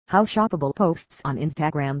How shoppable posts on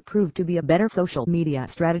Instagram prove to be a better social media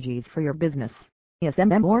strategies for your business.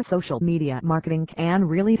 SMM or social media marketing can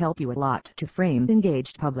really help you a lot to frame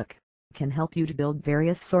engaged public. Can help you to build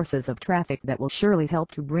various sources of traffic that will surely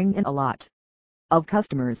help to bring in a lot of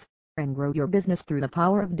customers and grow your business through the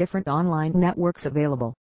power of different online networks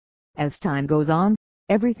available. As time goes on,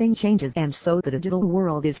 everything changes, and so the digital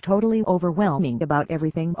world is totally overwhelming about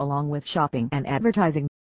everything along with shopping and advertising.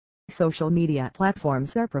 Social media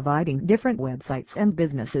platforms are providing different websites and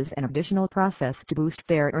businesses an additional process to boost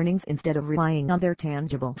their earnings instead of relying on their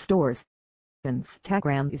tangible stores.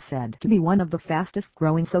 Instagram is said to be one of the fastest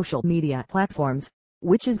growing social media platforms,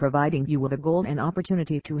 which is providing you with a golden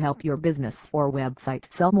opportunity to help your business or website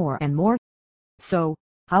sell more and more. So,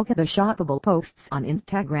 how can the shoppable posts on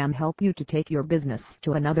Instagram help you to take your business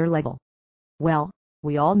to another level? Well,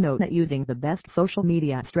 we all know that using the best social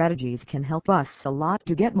media strategies can help us a lot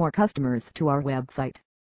to get more customers to our website.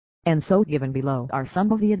 And so given below are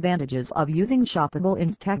some of the advantages of using shoppable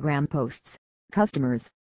Instagram posts. Customers.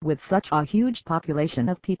 With such a huge population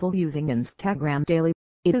of people using Instagram daily,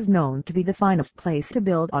 it is known to be the finest place to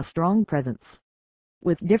build a strong presence.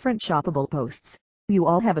 With different shoppable posts, you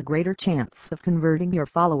all have a greater chance of converting your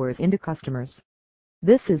followers into customers.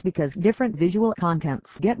 This is because different visual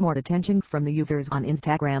contents get more attention from the users on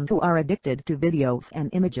Instagram who are addicted to videos and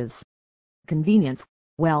images. Convenience.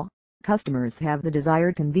 Well, customers have the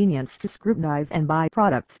desired convenience to scrutinize and buy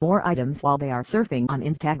products or items while they are surfing on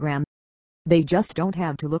Instagram. They just don't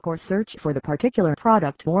have to look or search for the particular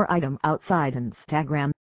product or item outside Instagram.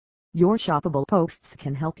 Your shoppable posts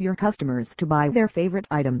can help your customers to buy their favorite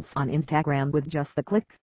items on Instagram with just a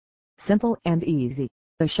click. Simple and easy.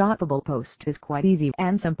 The shoppable post is quite easy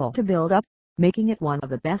and simple to build up, making it one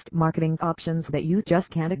of the best marketing options that you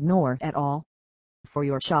just can't ignore at all. For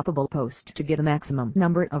your shoppable post to get a maximum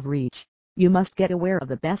number of reach, you must get aware of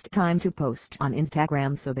the best time to post on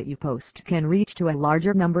Instagram so that your post can reach to a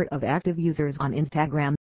larger number of active users on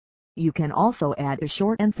Instagram. You can also add a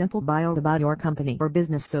short and simple bio about your company or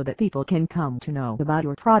business so that people can come to know about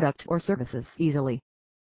your product or services easily.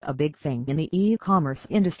 A big thing in the e-commerce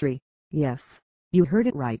industry. Yes, you heard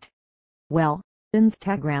it right. Well,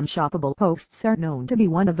 Instagram shoppable posts are known to be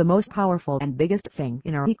one of the most powerful and biggest thing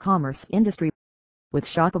in our e-commerce industry. With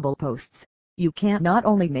shoppable posts, you can not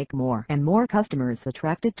only make more and more customers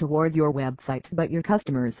attracted toward your website, but your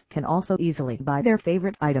customers can also easily buy their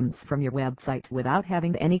favorite items from your website without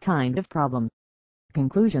having any kind of problem.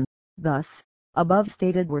 Conclusion. Thus, above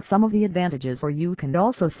stated were some of the advantages, or you can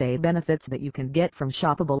also say benefits, that you can get from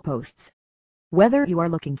shoppable posts. Whether you are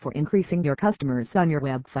looking for increasing your customers on your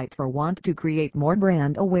website or want to create more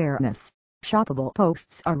brand awareness, shoppable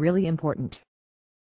posts are really important.